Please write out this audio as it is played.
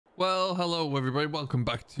Well, hello everybody, welcome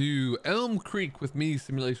back to Elmcreek with me,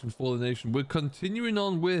 Simulation for the Nation. We're continuing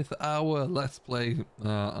on with our Let's Play,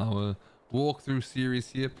 our walkthrough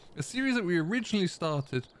series here. A series that we originally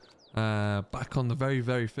started back on the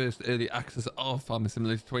very first early access of Farming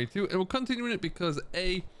Simulator 22. And we're continuing it because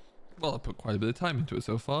A, well, I put quite a bit of time into it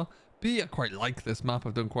so far. B, I quite like this map.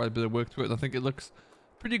 I've done quite a bit of work to it and I think it looks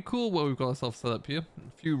pretty cool where we've got ourselves set up here.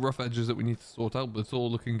 A few rough edges that we need to sort out, but it's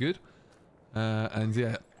all looking good. And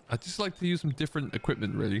yeah, I just like to use some different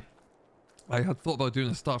equipment really. I had thought about doing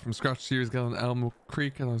a start from scratch series again on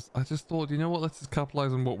Elmcreek and I just thought, you know what, let's just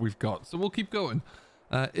capitalize on what we've got. So we'll keep going.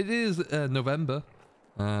 It is November.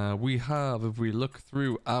 We have, if we look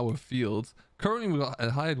through our fields, currently we've got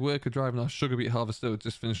a hired worker driving our sugar beet harvester,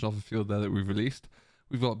 just finishing off a field there that we've released.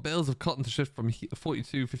 We've got bales of cotton to shift from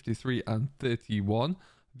 42, 53 and 31.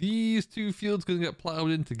 These two fields going to get ploughed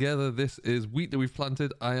in together. This is wheat that we've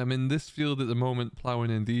planted. I am in this field at the moment ploughing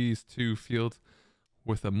in these two fields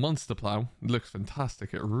with a monster plough. It looks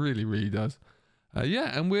fantastic. It really does.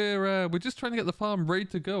 Yeah, and we're just trying to get the farm ready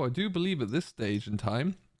to go. I do believe at this stage in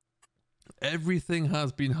time, everything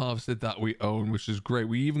has been harvested that we own, which is great.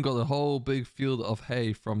 We even got a whole big field of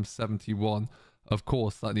hay from 71. Of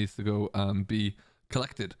course, that needs to go and be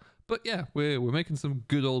collected. But yeah, we're making some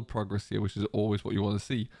good old progress here, which is always what you want to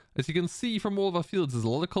see. As you can see from all of our fields, there's a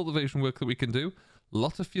lot of cultivation work that we can do.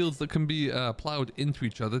 Lots of fields that can be ploughed into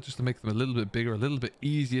each other just to make them a little bit bigger, a little bit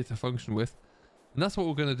easier to function with. And that's what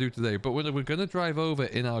we're going to do today. But we're going to drive over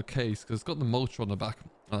in our case because it's got the mulch on the back.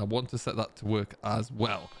 And I want to set that to work as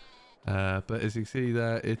well. But as you see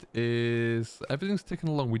there, it is... everything's ticking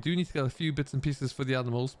along. We do need to get a few bits and pieces for the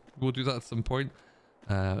animals. We'll do that at some point.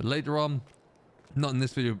 Later on. Not in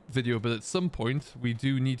this video, but at some point we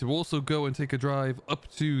do need to also go and take a drive up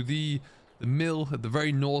to the mill at the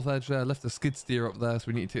very north edge there. Left the skid steer up there, so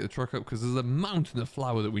we need to take the truck up because there's a mountain of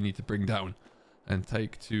flour that we need to bring down and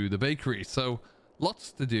take to the bakery. So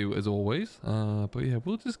lots to do as always, but yeah,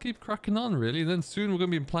 we'll just keep cracking on really. And then soon we're going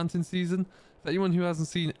to be in planting season. For anyone who hasn't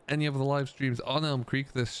seen any of the live streams on Elmcreek,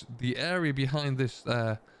 the area behind this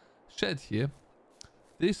shed here,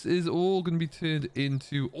 this is all going to be turned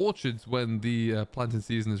into orchards when the planting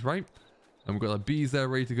season is ripe. And we've got our bees there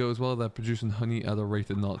ready to go as well. They're producing honey at a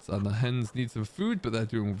rate of knots. And the hens need some food, but they're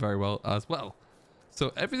doing very well as well.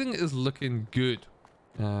 So everything is looking good.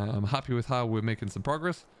 I'm happy with how we're making some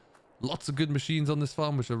progress. Lots of good machines on this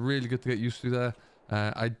farm, which are really good to get used to there.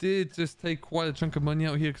 I did just take quite a chunk of money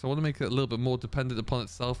out here because I want to make it a little bit more dependent upon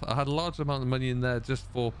itself. I had a large amount of money in there just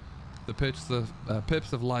for the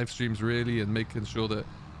purpose of live streams really, and making sure that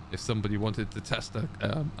if somebody wanted to test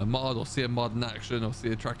a mod or see a mod in action or see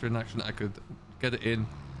a tractor in action, I could get it in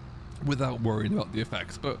without worrying about the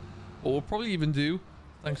effects. But what we'll probably even do,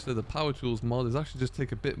 thanks to the power tools mod, is actually just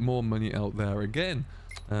take a bit more money out there again.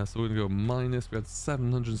 So we're gonna go minus. We had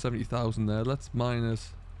 770,000 there. Let's minus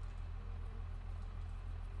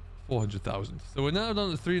 400,000. So we're now down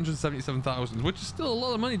to 377,000, which is still a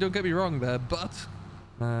lot of money, don't get me wrong there, but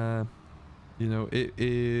you know,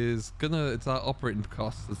 it's our operating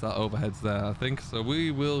costs, it's our overheads there, I think. So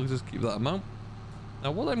we will just keep that amount.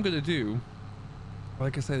 Now what I'm gonna do,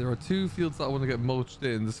 like I say, there are two fields that I want to get mulched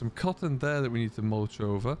in. There's some cotton there that we need to mulch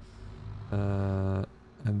over, and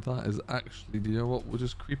that is actually, you know what, we'll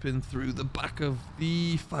just creep in through the back of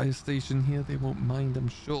the fire station here. They won't mind, I'm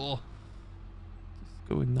sure. Just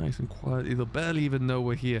going nice and quietly. They'll barely even know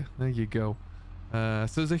we're here. There you go. So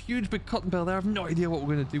there's a huge big cotton bale there. I have no idea what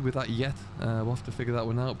we're going to do with that yet. We'll have to figure that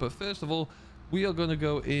one out. But first of all, we are going to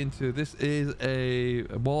go into, this is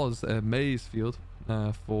was a maize field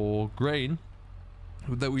for grain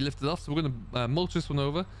that we lifted off. So we're going to mulch this one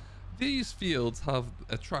over. These fields have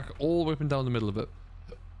a track all the way up and down the middle of it,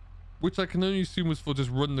 which I can only assume was for just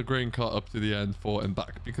running the grain cart up to the end for and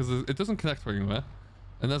back, because it doesn't connect to anywhere.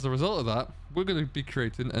 And as a result of that, we're going to be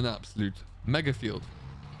creating an absolute mega field.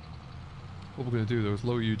 What we're going to do though is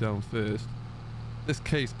lower you down first. This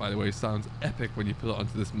case, by the way, sounds epic when you put it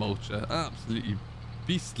onto this mulcher. Absolutely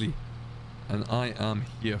beastly. And I am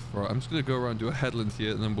here for it. I'm just going to go around, do a headland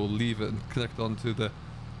here, and then we'll leave it and connect onto the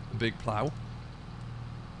big plough.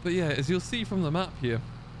 But yeah, as you'll see from the map here,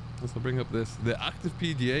 as I bring up the active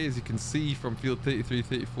PDA, as you can see from field 33,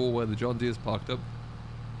 34, where the John Deere's parked up,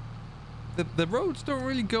 the roads don't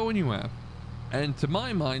really go anywhere. And to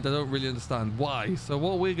my mind, I don't really understand why. So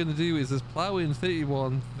what we're going to do is just plough in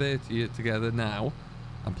 31, 30 together now.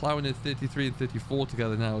 And ploughing in 33 and 34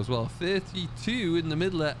 together now as well. 32 in the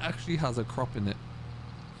middle there actually has a crop in it.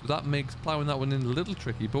 So that makes ploughing that one in a little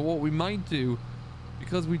tricky. But what we might do,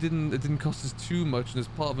 because it didn't cost us too much and it's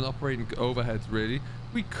part of an operating overheads really,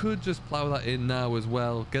 we could just plough that in now as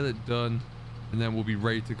well, get it done, and then we'll be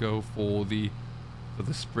ready to go for the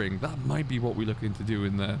spring. That might be what we're looking to do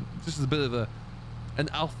in there, just as a bit of an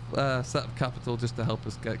alpha set of capital, just to help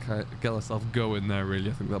us get ourselves going there. Really,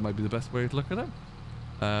 I think that might be the best way to look at it.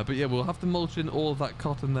 But yeah, we'll have to mulch in all of that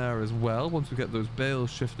cotton there as well once we get those bales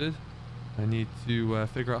shifted. I need to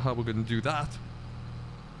figure out how we're going to do that.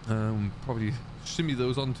 Probably shimmy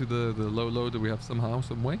those onto the low loader we have somehow,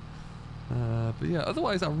 some way. But yeah,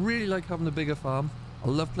 otherwise I really like having a bigger farm. I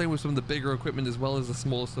love playing with some of the bigger equipment as well as the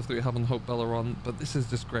smaller stuff that we have on Hope Belleron, but this is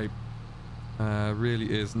just great.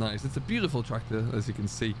 Really is nice. It's a beautiful tractor, as you can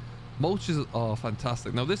see. Mulches are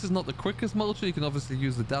fantastic. Now this is not the quickest mulcher. You can obviously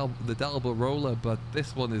use the Dalba roller, but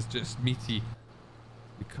this one is just meaty.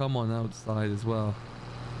 You come on outside as well.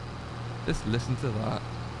 Just listen to that.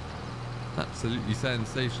 Absolutely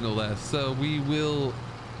sensational there. So we will...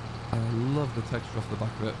 I love the texture off the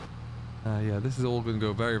back of it. Yeah, this is all going to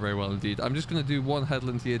go very, very well indeed. I'm just going to do one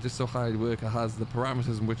headland here just so Hired Worker has the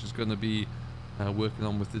parameters in which it's going to be working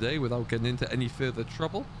on with today without getting into any further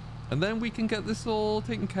trouble. And then we can get this all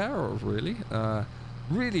taken care of, really.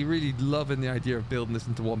 Really, really loving the idea of building this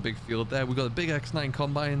into one big field there. We've got a big X9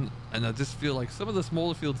 combine, and I just feel like some of the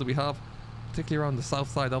smaller fields that we have, particularly around the south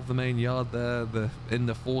side of the main yard there, in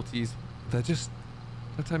the 40s, they're just,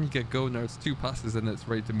 by the time you get going there, it's 2 passes and it's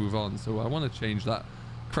ready to move on. So I want to change that,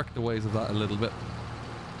 correct the ways of that a little bit.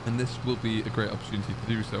 And this will be a great opportunity to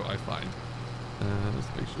do so, I find. Let's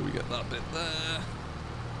make sure we get that bit there.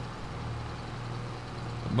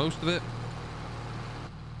 Most of it.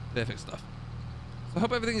 Perfect stuff. So I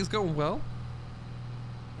hope everything is going well.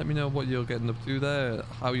 Let me know what you're getting up to there,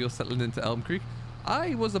 how you're settling into Elmcreek.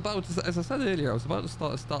 I was about to, as I said earlier, I was about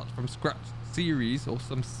to start from scratch series or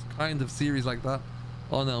some kind of series like that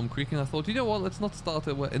on Elmcreek, and I thought, you know what, let's not start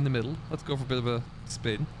it in the middle. Let's go for a bit of a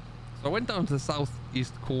spin. So I went down to the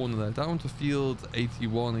southeast corner there, down to field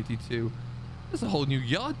 81, 82. There's a whole new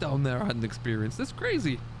yard down there I hadn't experienced. It's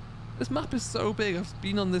crazy. This map is so big. I've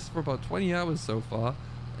been on this for about 20 hours so far,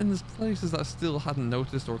 and there's places that I still hadn't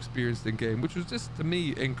noticed or experienced in game, which was just, to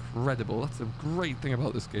me, incredible. That's a great thing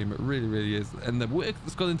about this game. It really, really is. And the work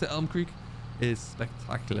that's gone into Elmcreek is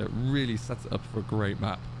spectacular. It really sets it up for a great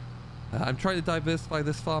map. I'm trying to diversify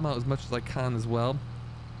this farm out as much as I can as well.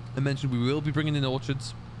 I mentioned we will be bringing in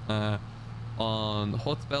orchards. On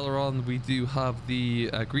Hot Belleron, we do have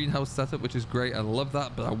the greenhouse setup, which is great. I love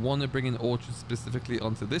that, but I want to bring in orchards specifically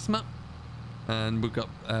onto this map. And we've got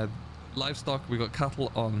livestock, we've got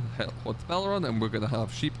cattle on Hot Belleron, and we're going to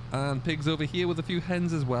have sheep and pigs over here with a few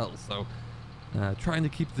hens as well. So trying to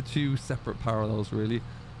keep the 2 separate parallels, really.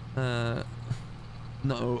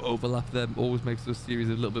 No overlap there always makes this series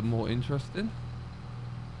a little bit more interesting.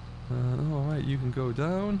 Alright, you can go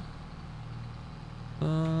down.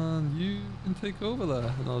 And you can take over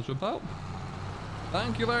there, and I'll jump out.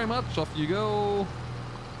 Thank you very much. Off you go.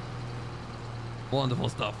 Wonderful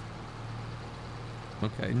stuff.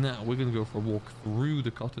 Okay, now we're going to go for a walk through the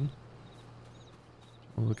cotton.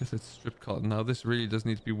 Oh, I guess it's stripped cotton. Now, this really does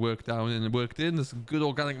need to be worked down and worked in. There's some good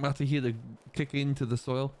organic matter here to kick into the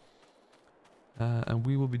soil. And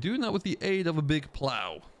we will be doing that with the aid of a big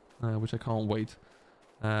plough, which I can't wait.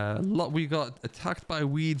 We got attacked by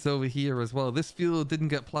weeds over here as well. This field didn't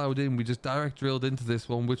get plowed in. We just direct drilled into this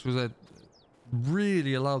one, which was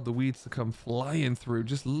really allowed the weeds to come flying through.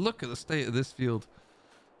 Just look at the state of this field.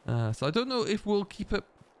 So I don't know if we'll keep it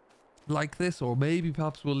like this, or maybe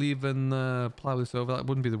perhaps we'll leave and plow this over. That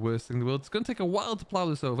wouldn't be the worst thing in the world. It's going to take a while to plow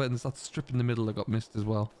this over, and there's that strip in the middle that got missed as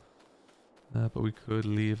well. But we could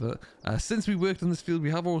leave it. Since we worked on this field,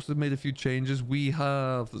 we have also made a few changes. We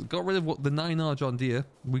have got rid of the 9R John Deere.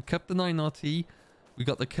 We kept the 9RT. We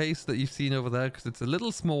got the case that you've seen over there because it's a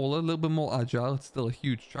little smaller, a little bit more agile. It's still a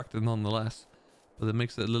huge tractor nonetheless, but it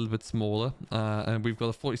makes it a little bit smaller. And we've got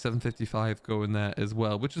a 4755 going there as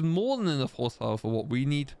well, which is more than enough horsepower for what we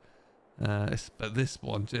need. But this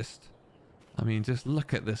one just... I mean, just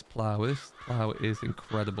look at this plow. This plow is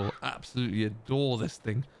incredible. Absolutely adore this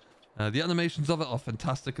thing. The animations of it are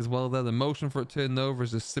fantastic as well there. The motion for it turning over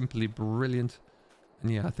is just simply brilliant. And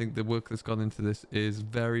yeah, I think the work that's gone into this is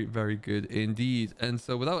very, very good indeed. And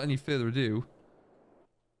so without any further ado,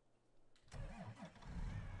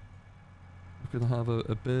 we're going to have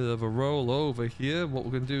a bit of a roll over here. What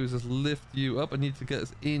we're going to do is just lift you up. I need to get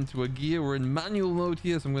us into a gear. We're in manual mode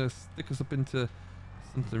here, so I'm going to stick us up into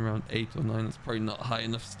something around 8 or 9. It's probably not high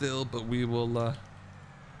enough still, but we will...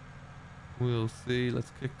 we'll see.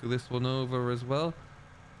 Let's kick this one over as well.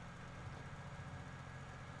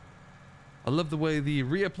 I love the way the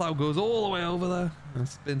rear plow goes all the way over there and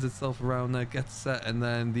spins itself around there, gets set, and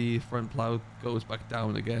then the front plow goes back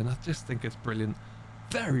down again. I just think it's brilliant.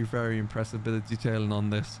 Very, very impressive bit of detailing on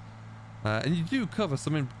this. And you do cover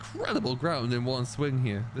some incredible ground in one swing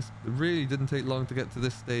here. This really didn't take long to get to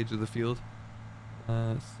this stage of the field.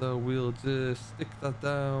 So we'll just stick that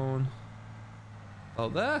down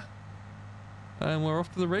out there. And we're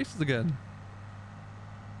off to the races again.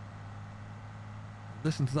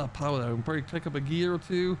 Listen to that power there. We'll probably take up a gear or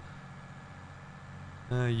two.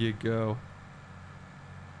 There you go.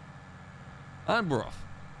 And we're off.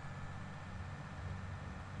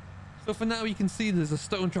 So for now you can see there's a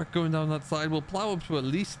stone track going down that side. We'll plow up to at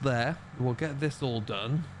least there. We'll get this all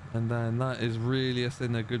done. And then that is really us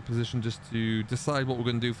in a good position just to decide what we're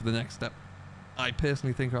going to do for the next step. I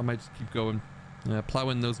personally think I might just keep going. Plow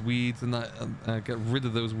in those weeds and that, get rid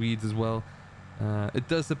of those weeds as well. It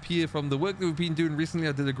does appear from the work that we've been doing recently,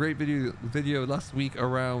 I did a great video last week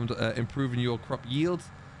around improving your crop yields.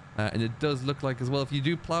 And it does look like as well, if you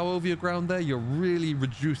do plow over your ground there, you'll really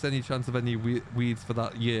reduce any chance of any weeds for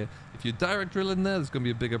that year. If you direct drill in there, there's going to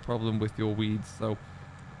be a bigger problem with your weeds. So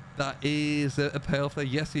that is a payoff there.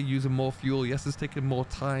 Yes, you're using more fuel. Yes, it's taking more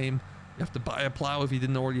time. You have to buy a plow if you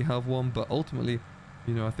didn't already have one. But ultimately,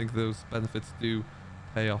 you know, I think those benefits do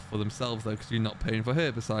pay off for themselves though, because you're not paying for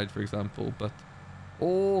herbicide, for example. But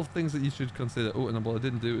all things that you should consider. Oh, and what I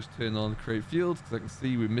didn't do is turn on create fields, because I can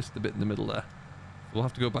see we missed a bit in the middle there. We'll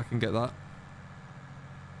have to go back and get that.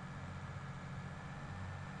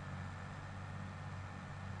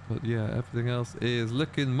 But yeah, everything else is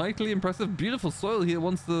looking mightily impressive. Beautiful soil here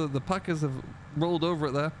once the packers have rolled over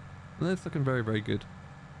it there. And it's looking very, very good.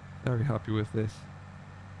 Very happy with this.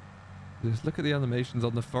 Just look at the animations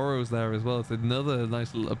on the furrows there as well. It's another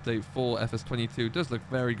nice little update for FS22. It does look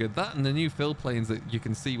very good. That and the new fill planes that you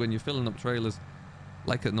can see when you're filling up trailers.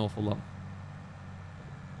 Like it an awful lot.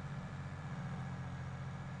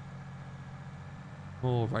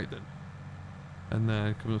 Alright then. And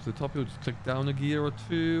then coming up to the top, you'll just click down a gear or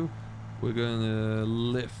two. We're going to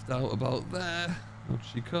lift out about there. Up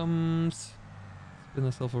she comes. Spin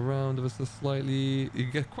herself around ever so slightly. You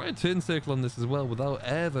get quite a turn circle on this as well without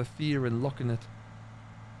ever fearing locking it.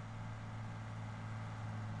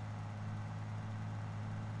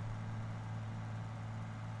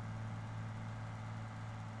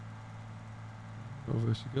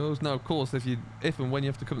 Over she goes. Now, of course, if and when you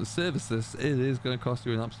have to come to service this, it is going to cost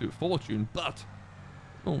you an absolute fortune. But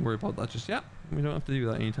don't worry about that just yet. We don't have to do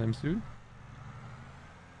that anytime soon.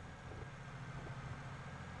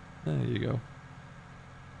 There you go.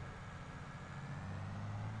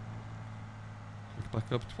 Click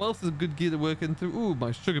back up. 12th is a good gear to work into. Ooh,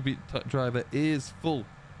 my sugar beet driver is full.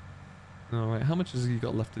 All right, how much has he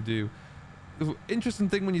got left to do? The interesting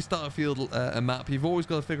thing when you start a field a map, you've always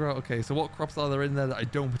got to figure out, okay, so what crops are there in there that I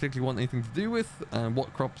don't particularly want anything to do with, and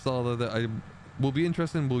what crops are there that I will be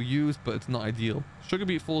interested in, will use, but it's not ideal. Sugar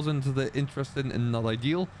beet falls into the interesting and not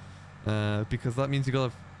ideal, because that means you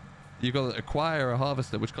got to acquire a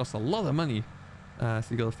harvester, which costs a lot of money. So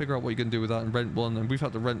you got to figure out what you're going to do with that and rent one, and we've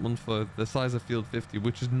had to rent one for the size of field 50,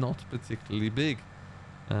 which is not particularly big.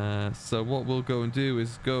 So what we'll go and do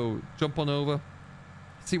is go jump on over,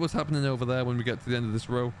 see what's happening over there when we get to the end of this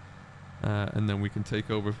row, and then we can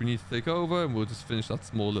take over if we need to take over, and we'll just finish that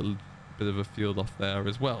small little bit of a field off there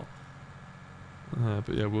as well. But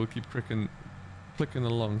yeah, we'll keep clicking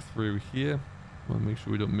along through here. We'll make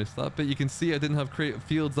sure we don't miss that. But you can see I didn't have creative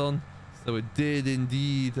fields on, so it did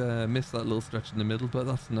indeed miss that little stretch in the middle, but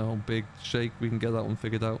that's no big shake. We can get that one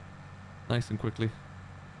figured out nice and quickly.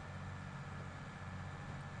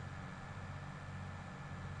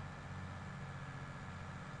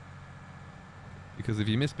 Because if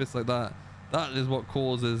you miss bits like that, that is what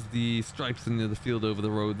causes the stripes in the field over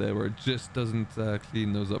the road there, where it just doesn't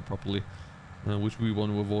clean those up properly, which we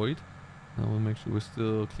want to avoid. We'll make sure we're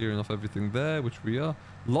still clearing off everything there, which we are.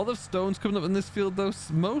 A lot of stones coming up in this field though.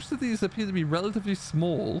 Most of these appear to be relatively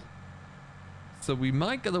small, so we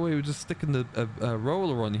might get away with just sticking a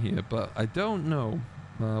roller on here, but I don't know.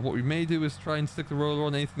 What we may do is try and stick the roller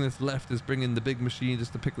on. Anything that's left is bring in the big machine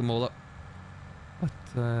just to pick them all up. But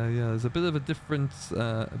yeah, there's a bit of a different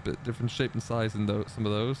shape and size in some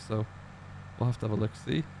of those, so we'll have to have a look.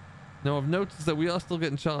 See. Now I've noticed that we are still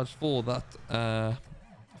getting charged for that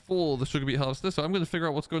for the sugar beet harvester, so I'm going to figure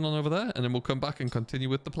out what's going on over there, and then we'll come back and continue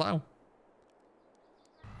with the plow.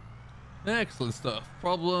 Excellent stuff.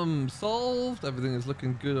 Problem solved. Everything is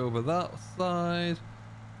looking good over that side.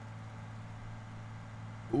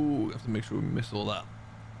 Ooh, we have to make sure we miss all that.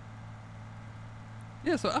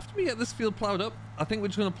 Yeah, so after we get this field plowed up, I think we're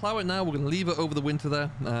just going to plow it now. We're going to leave it over the winter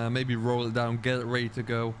there, maybe roll it down, get it ready to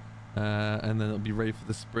go, and then it'll be ready for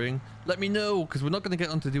the spring. Let me know, because we're not going to get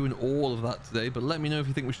onto doing all of that today, but let me know if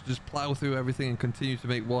you think we should just plow through everything and continue to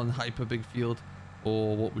make one hyper big field,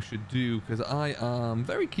 or what we should do, because I am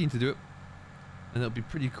very keen to do it. And it'll be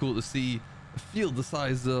pretty cool to see a field the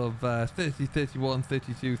size of 30, 31,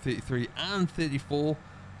 32, 33 and 34.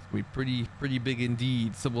 It's going to be pretty big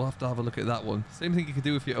indeed, so we'll have to have a look at that one. Same thing you could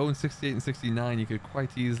do if you own 68 and 69. You could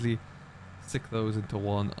quite easily stick those into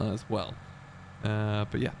one as well.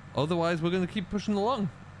 But yeah, otherwise we're going to keep pushing along,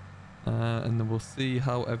 and then we'll see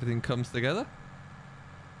how everything comes together.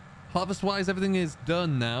 Harvest wise, everything is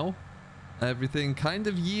done now. Everything kind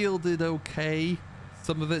of yielded okay,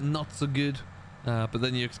 some of it not so good, but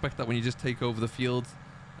then you expect that when you just take over the fields.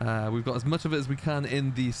 We've got as much of it as we can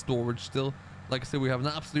in the storage still. Like I said, we have an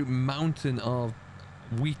absolute mountain of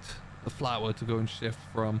wheat, the flour, to go and shift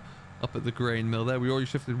from up at the grain mill there. We already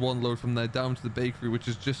shifted one load from there down to the bakery, which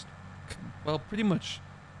is just, well, pretty much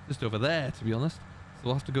just over there, to be honest. So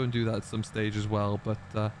we'll have to go and do that at some stage as well. But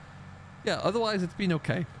yeah, otherwise it's been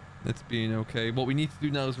okay. It's been okay. What we need to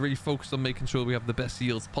do now is really focus on making sure we have the best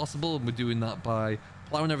yields possible, and we're doing that by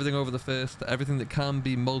plowing everything over the first. Everything that can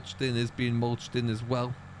be mulched in is being mulched in as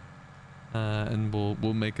well, and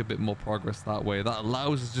we'll make a bit more progress that way. That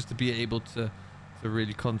allows us just to be able to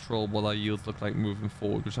really control what our yields look like moving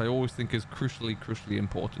forward, which I always think is crucially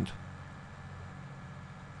important.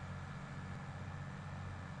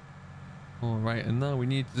 Alright, and now we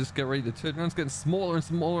need to just get ready to turn around. It's getting smaller and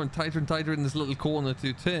smaller and tighter in this little corner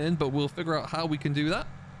to turn, but we'll figure out how we can do that.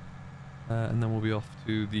 And then we'll be off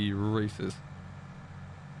to the races.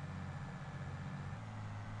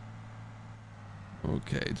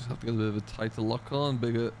 Okay, just have to get a bit of a tighter lock on,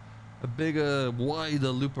 a bigger, wider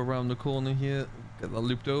loop around the corner here. Get that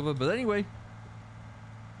looped over, but anyway.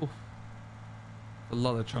 Oof, a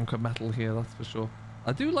lot of chunk of metal here, that's for sure.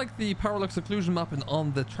 I do like the parallax occlusion mapping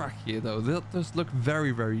on the track here, though. That does look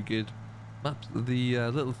very good. Maps, the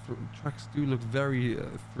little tracks do look very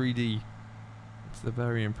 3D. It's a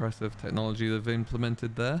very impressive technology they've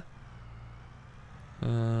implemented there.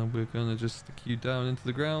 We're gonna just stick you down into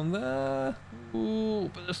the ground there. Ooh,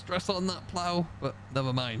 bit of stress on that plow, but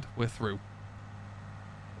never mind, we're through.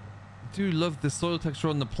 I do love the soil texture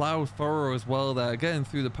on the plow furrow as well there, again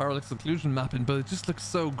through the parallax occlusion mapping, but it just looks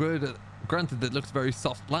so good. Granted, it looks very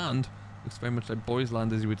soft land, looks very much like boys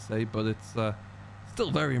land as you would say, but it's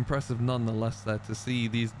still very impressive nonetheless there to see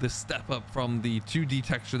this step up from the 2D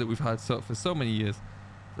texture that we've had for so many years.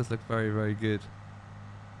 It does look very good.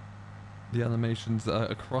 The animations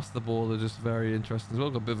across the board are just very interesting as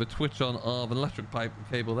well. Got a bit of a twitch on of an electric pipe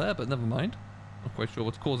cable there, but never mind. Not quite sure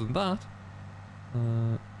what's causing that.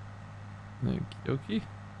 Okie dokie.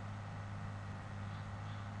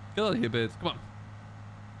 Get out of here, birds. Come on.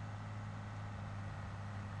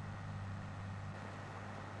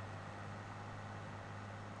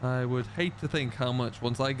 I would hate to think how much,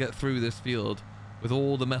 once I get through this field, with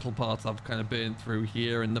all the metal parts I've kind of burned through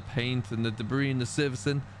here, and the paint and the debris and the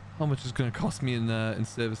servicing, how much it's going to cost me in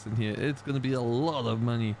servicing here. It's going to be a lot of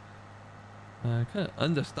money. Kind of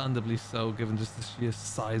understandably so, given just the sheer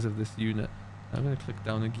size of this unit. I'm going to click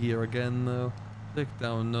down a gear again, though. Click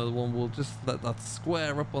down another one. We'll just let that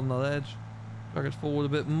square up on that edge. Drag it forward a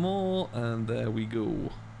bit more, and there we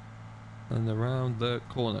go. And around the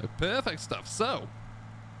corner. Perfect stuff. So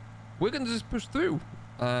we're going to just push through.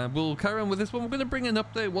 We'll carry on with this one. We're going to bring an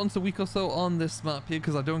update once a week or so on this map here,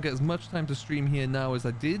 because I don't get as much time to stream here now as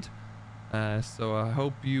I did. So I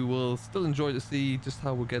hope you will still enjoy to see just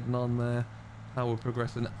how we're getting on there, how we're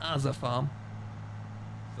progressing as a farm.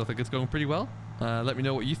 So I think it's going pretty well. Let me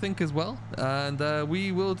know what you think as well, and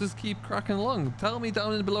we will just keep cracking along. Tell me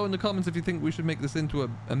down below in the comments if you think we should make this into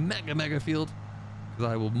a mega field,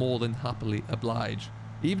 because I will more than happily oblige.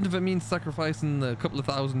 Even if it means sacrificing a couple of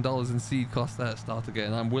 $1,000s in seed costs at start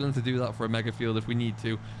again, I'm willing to do that for a mega field if we need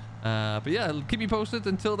to. But yeah, keep me posted.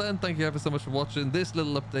 Until then, thank you ever so much for watching this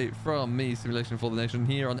little update from me, Simulation for the Nation,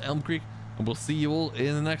 here on Elmcreek, and we'll see you all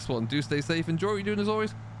in the next one. Do stay safe, enjoy what you're doing as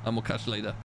always, and we'll catch you later.